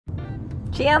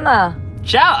Tjena!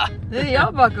 Tja! Det är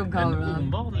jag bakom kameran.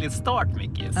 En ovanlig start,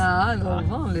 Mickis. Ja, en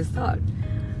ovanlig start.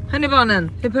 Hörni barnen,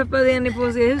 hur peppade är ni på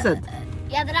att se huset?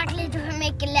 Jag drack lite för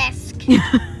mycket läsk.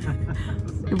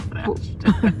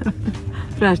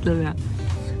 Fräscht, Livia.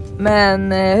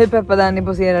 Men hur peppade är ni på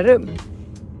att se era rum?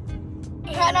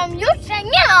 Har de gjort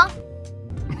sängarna?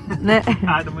 Nej.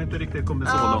 Nej, de har inte riktigt kommit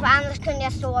så Ja, långt. för annars kunde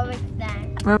jag sovit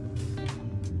där.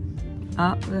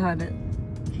 Ja, vi hörde.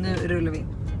 Nu rullar vi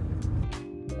in.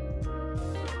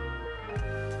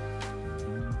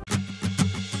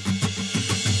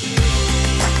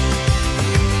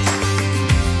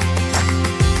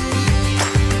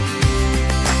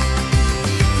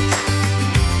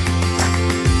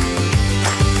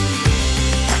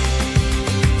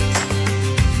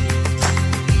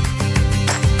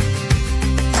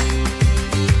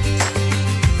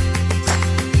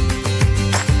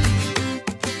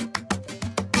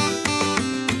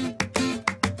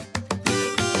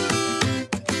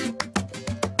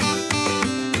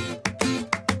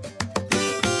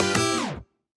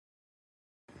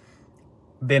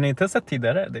 Det ni inte sett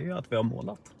tidigare, det är ju att vi har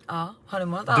målat. Ja, har ni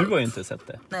målat allt? Du har ju inte sett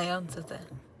det. Nej, jag har inte sett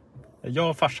det. Jag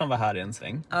och farsan var här i en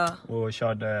sväng. Ja. Och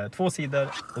körde 2 sidor.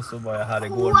 Och så var jag här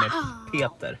igår med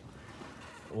Peter.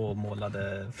 Och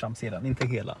målade framsidan. Inte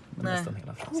hela, men Nej. nästan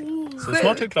hela framsidan. Så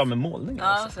snart är jag klar med målningen.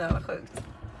 Ja, så jävla sjukt.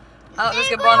 Ja, nu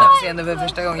ska barnen få se det för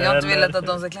första gången. Jag har inte velat att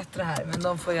de ska klättra här, men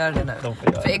de får göra det nu. De får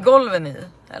göra För det. är golven i,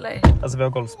 eller? Alltså vi har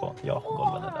golvspån. Ja,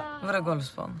 golven är där. Vadå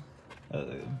golvspån?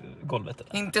 Golvet är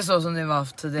där. Inte så som det var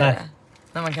tidigare. Nej.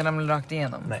 När man kan ramla rakt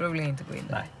igenom. Nej. För då vill jag inte gå in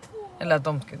där. Nej. Eller att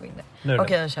de ska gå in Nu där. är det.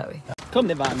 Okej, då kör vi. Kom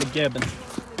det Valle, gubben.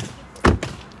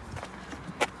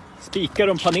 Spikar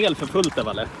de panel för fullt där,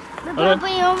 Valle? Men pappa,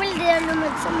 jag vill det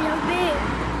rummet som jag vill.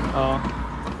 Ja.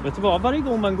 Vet du vad? Varje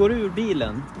gång man går ur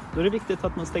bilen, då är det viktigt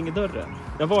att man stänger dörren.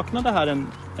 Jag vaknade här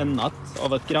en natt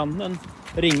av att grannen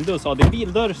ringde och sa din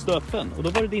bildörr står öppen. Och då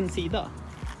var det din sida.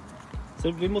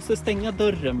 Så vi måste stänga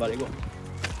dörren varje gång.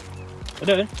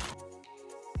 Eller hur?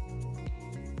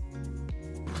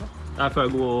 Här får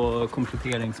jag gå och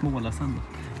kompletteringsmåla sen.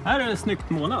 Här är det snyggt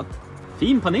målat.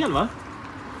 Fin panel, va?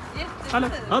 Hallå?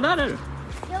 Ja, där är du.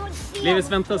 Jag vill se.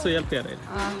 Levis, vänta så hjälper jag dig.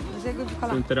 Ja, vi ska gå ut och Så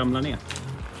kolla. du inte ramlar ner.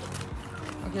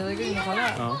 Okej, då går vi in och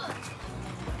kollar. Ja.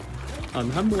 Ja,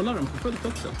 den här målar de på fullt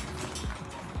också.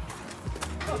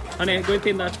 Hörrni, gå inte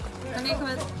in där. Men ni kom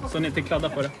hit. Så ni inte kladdar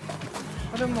på det.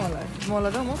 Vad de målar?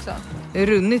 Målar de också? Det är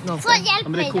runnit Så någonstans. Ja, hjälp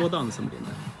men det mig är då. kodan som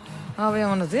brinner. Ja, vad gör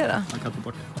man åt det då? Man kan ta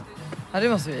bort det. Ja, det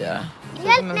måste vi göra. Det ser ut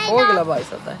Hjälp som en mig fågel då. har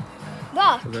bajsat där.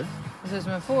 Va? Så där. Det ser ut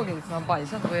som en fågel som har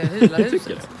bajsat på hela Jag tycker huset.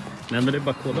 det. Nej, men det är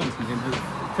bara kodan som brinner ut.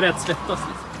 Träet svettas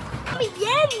liksom. Kom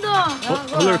igen då!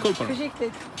 Ja, Håller du koll på dem?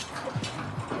 Försiktigt.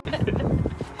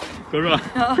 Går det bra?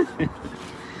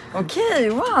 Okej,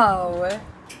 wow!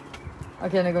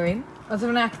 Okej, nu går vi in. Alltså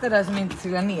får ni akta där som inte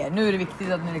trillar ner. Nu är det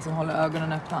viktigt att ni liksom håller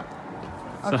ögonen öppna.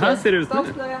 Så här ser det ut Stopp,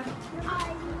 nu. Livia.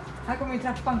 Här kommer ju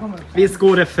trappan komma upp. Visst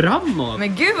går det framåt?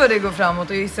 Men gud vad det går framåt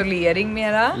och isolering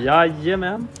mera.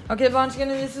 Jajamän. Okej barn, ska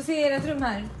ni så se ert rum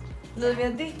här? Livia,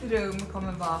 ditt rum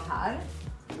kommer vara här.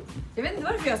 Jag vet inte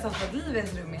varför jag har satt att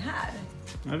Livias rum är här.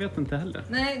 Jag vet inte heller.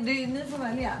 Nej, ni får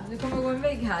välja. Det kommer gå en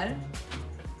vägg här.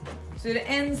 Så är det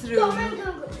ens rum.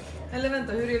 Eller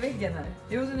vänta, hur är väggen här?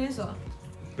 Jo, den är så.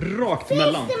 Rakt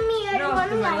emellan. Finns det mer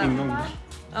Rakt emellan. Ingången.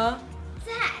 Ja. Så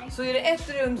här. Så är det ett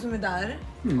rum som är där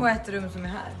och ett rum som är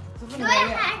här. Så får ni Då är det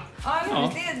välja. här. Ja,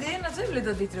 Ja. det är naturligt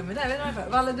att ditt rum är där. Vet du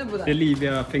varför? Valle, du bor Det är där.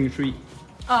 Livia feng shui.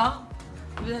 Ja,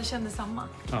 vi kände samma.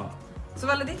 Ja. Så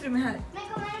Valle, ditt rum är här. Men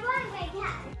kommer det vara en vägg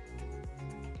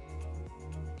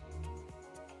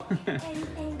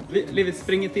här? Livia,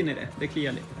 spring inte in i det. Det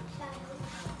kliar lite.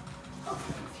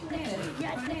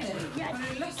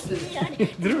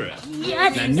 Tror du det?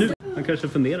 Nej, nu. Man kanske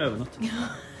funderar över något.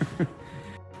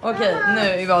 Okej,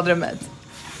 nu i badrummet.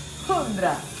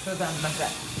 100% bättre.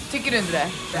 Tycker du inte det?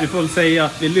 Vi får väl säga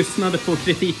att vi lyssnade på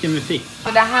kritiken vi fick.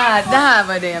 För det här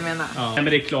var det jag menar. Ja. Men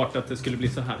det är klart att det skulle bli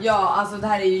så här. Ja, alltså det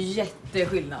här är ju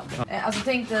jätteskillnad. Alltså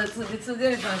tänk dig, det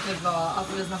tidigare fönstret var att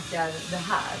vi snackar det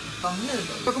här. Vad nu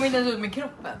då? Jag kom inte ens ut med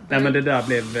kroppen. Nej, men det där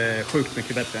blev sjukt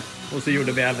mycket bättre. Och så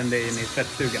gjorde vi även det in i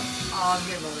tvättstugan. Ja,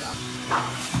 gud vad bra.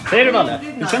 Säger du, Valle?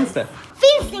 Hur känns det?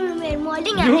 Finns det inga mer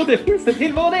målningar? Jo, det finns en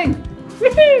till våning!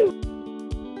 Woohoo!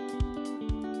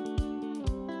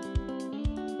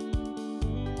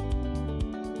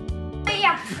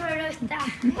 Jag flytta.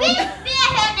 Vi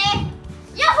hörni!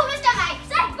 Jag får bestämma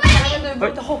exakt vad jag vill. Men du får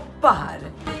inte hoppa här.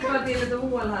 Det var till lite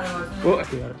hål här och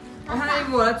och här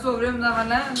är vårt sovrum där,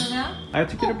 Valle. Ja, jag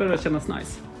tycker det börjar kännas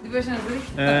nice. Det börjar kännas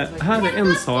riktigt. Här är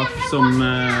en sak som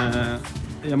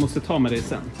Jag måste ta med dig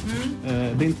sen. Det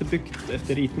är inte byggt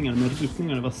efter ritningar, men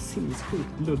ritningarna var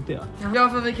sinnessjukt luddiga. Ja,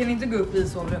 för vi kan inte gå upp i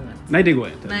sovrummet. Nej, det går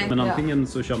inte. Nej, men antingen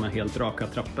så kör man helt raka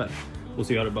trappor och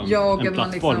så gör du bara en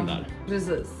plattform liksom, där.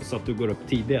 Precis. Så att du går upp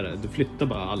tidigare. Du flyttar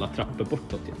bara alla trappor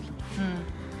bortåt egentligen.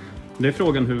 Det är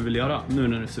frågan hur vi vill göra nu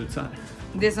när det ser ut så här.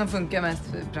 Det som funkar mest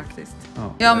praktiskt.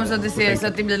 Ja, men så att det ser så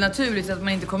att det blir naturligt, så att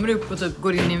man inte kommer upp och typ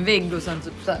går in i en vägg och sen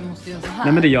typ så här, måste göra så här.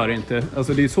 Nej, men det gör det inte.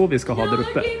 Alltså det är så vi ska ha där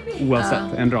uppe,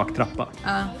 oavsett en rak trappa.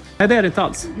 Nej, det är det inte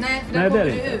alls. Nej, för där kommer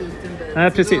det ut en bit.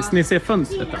 Nej, precis. Ni ser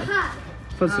fönstret där.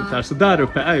 Fönstret här. Så där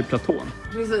uppe är ju platån.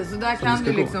 Precis, så där kan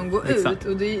du liksom gå ut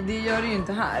och det gör det ju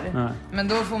inte här. Nej. Men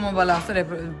då får man bara lösa det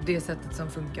på det sättet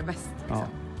som funkar bäst. Liksom.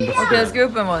 Okej, ska jag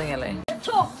upp en våning eller?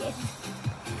 Tråkigt.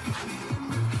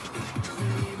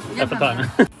 Jag får ta henne.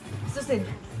 Så still.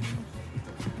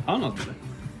 Ja, något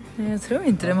eller? Jag tror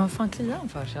inte det, man fan kliar han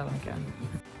för sig alla mycket.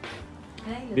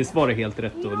 Visst var det helt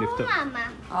rätt att lyfta upp? Mamma.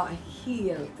 Ja,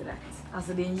 helt rätt.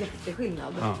 Alltså det är en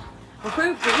jätteskillnad. Ja. Och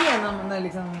sjukt det är när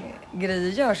liksom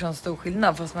grejer gör sån stor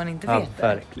skillnad fast man inte vet det.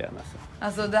 Verkligen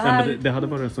Alltså det här... men det hade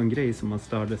varit en sån grej som man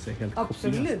störde sig helt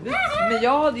Absolut. Men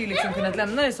jag hade ju liksom kunnat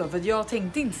lämna det så för att jag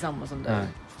tänkte inte samma som du. Nej.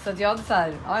 Så att jag hade så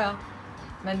här, ja.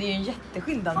 Men det är ju en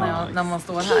jätteskillnad när man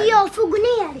står här. Jag får gå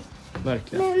ner.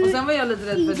 Verkligen. Och sen var jag lite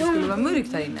rädd för att det skulle vara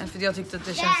mörkt här inne. För jag tyckte att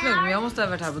det känns lugnt. Men jag måste ha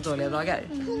varit här på dåliga dagar.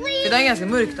 För det är en ganska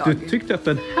mörk dag. Du tyckte att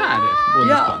den här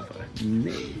våningsplan för det?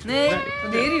 Nej,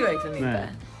 och det är det ju verkligen inte. Nej.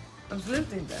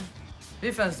 Absolut inte. Det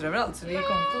är fönster överallt så det är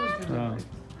kontor.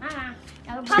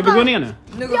 Ja. Ska vi gå ner nu?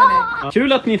 Nu går vi ner. Ja.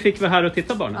 Kul att ni fick vara här och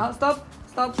titta barnen. Ja,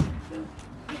 stopp.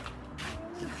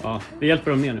 Ja, vi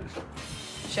hjälper dem ner nu.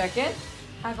 Köket.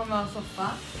 Här kommer en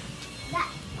soffa. Ja.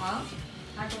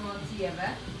 Här kommer en TV.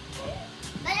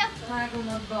 Här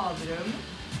kommer ett badrum.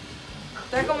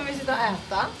 Där kommer vi sitta och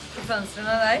äta. På fönstren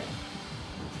där.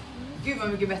 Gud vad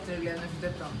mycket bättre det blev när vi fick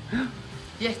upp dem.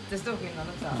 Jättestor skillnad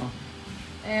också.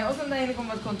 Ja. Och sen där inne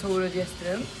kommer ett kontor och ett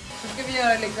gästrum. Så ska vi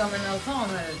göra liksom en altan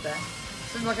här ute.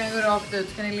 Så vi bara kan gå rakt ut,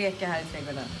 så kan ni leka här i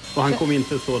trädgården. Och han kommer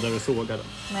inte stå där och såga då.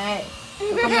 Nej. Då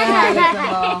kommer det här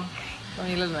liksom vara... De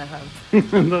gillar den här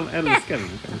skämt. De älskar den.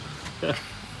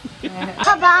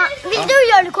 Pappa, vill du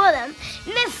göra koden?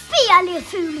 Med fel i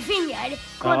fulfinger.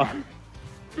 Koden.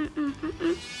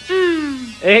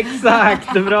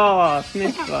 Exakt, bra!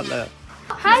 Snyggt Valle.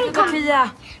 Han kommer...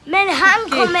 Men han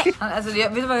kommer... Alltså,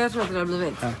 vet du vad jag tror att det har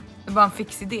blivit? Ja. Det är bara en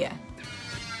fix idé.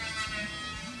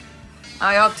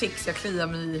 Ja, jag har tics, jag kliar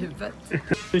mig i huvudet.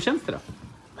 Hur känns det då?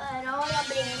 Bra, jag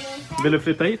blir inte. Vill du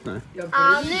flytta hit nu?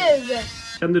 Ja, nu.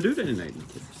 Kände du dig nöjd?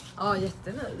 Ja,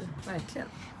 jättenöjd. Verkligen.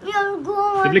 Jag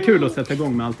går... Det blir kul att sätta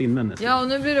igång med allt invändigt. Ja, och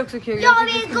nu blir det också kul. Jag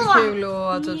vill gå. Kul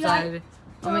och typ så här,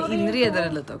 inreda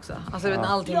det lite också. Alltså vet,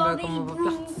 allting börjar komma på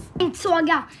plats. Inte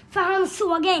såga, för han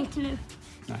sågar inte nu.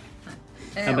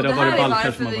 Nej. Och det här är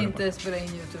varför vi inte spelar in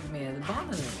YouTube med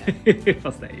barnen längre.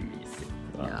 Fast det är mysigt.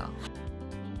 Ja.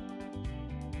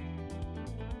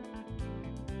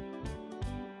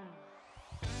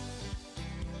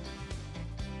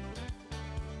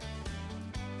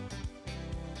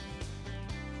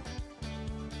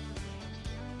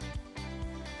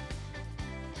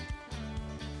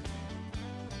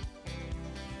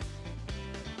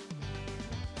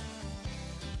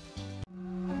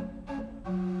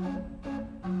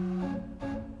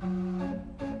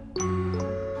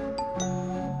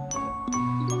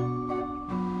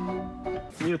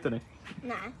 Njuter ni?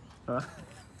 Nej. Ja.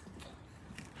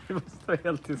 Vi måste vara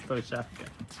helt tysta och käka.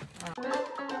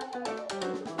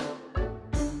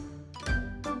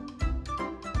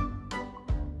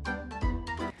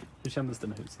 Hur kändes det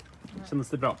med huset? Kändes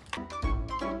det bra?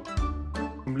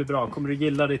 Det kommer bli bra. Kommer du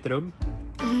gilla ditt rum?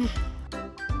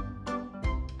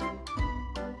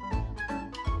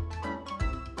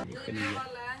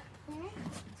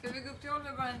 Ska vi gå upp till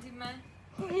Oliver bara en timme?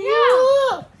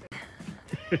 Ja!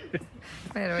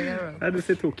 Vad är det? Vad gör du? Nej, du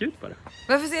ser tokig ut bara.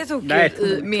 Varför ser jag tokig Nej,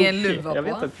 ut med en luva jag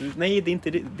på? vet att nej, det är inte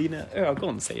dina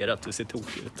ögon säger att du ser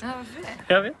tokig ut. Ja, varför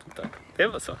det? Jag vet inte. Det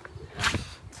var så.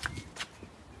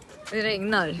 Det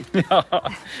regnar.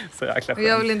 Ja, så jäkla Och jag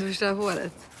skönt. vill inte förstöra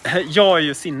håret. Jag är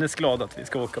ju sinnesglad att vi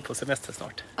ska åka på semester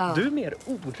snart. Ja. Du är mer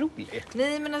orolig.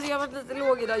 Nej, men alltså jag har varit lite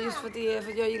låg idag just för att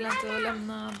jag gillar inte att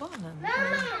lämna barnen.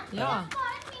 Ja.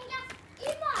 I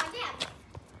magen.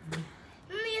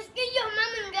 Men jag ska gömma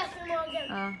min glass i magen.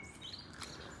 Ja.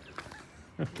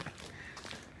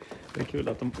 Det är kul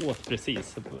att de åt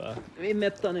precis. Vi är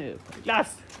mätta nu.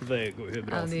 Glass! Det går hur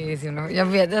bra. Ja, det är så himla... Jag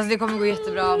vet, alltså det kommer gå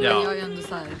jättebra. Men jag är ändå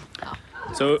så här... Ja.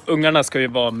 Så ungarna ska ju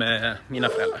vara med mina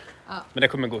föräldrar. Ja. Men det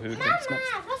kommer gå hur grymt som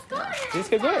helst. Vad ska du? Vi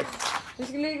ska gå ut. Vi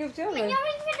ska lägga upp till Men Oliver. jag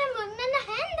vill inte ta muggen och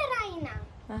händerna innan.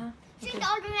 Aha. Så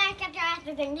inte märka att jag har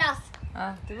ätit en glass.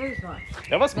 Ja, det var ju smart.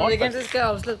 Det var smart. Men vi kanske ska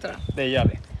avsluta då. Det gör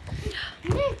vi.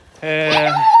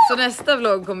 Så nästa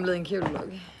vlogg kommer bli en kul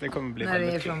vlogg. Det kommer bli när det är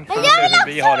väldigt kul. från Hur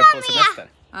vi har det på semester.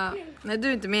 Ja. Nej, du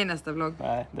är inte med i nästa vlogg.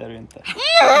 Nej, det är du inte.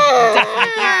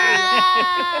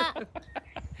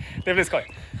 Det blir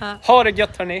skoj. Ha det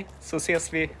gött hörni, så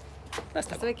ses vi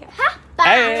nästa vecka. Pappa!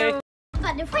 Hej!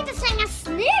 Pappa, du får inte slänga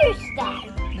snus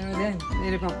där. Nej, men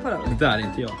är det pappa då? Det där är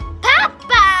inte jag.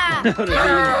 Pappa! Hörru,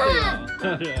 det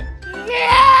är inte jag.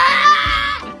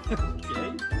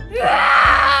 Okej.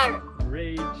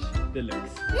 Rage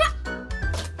deluxe.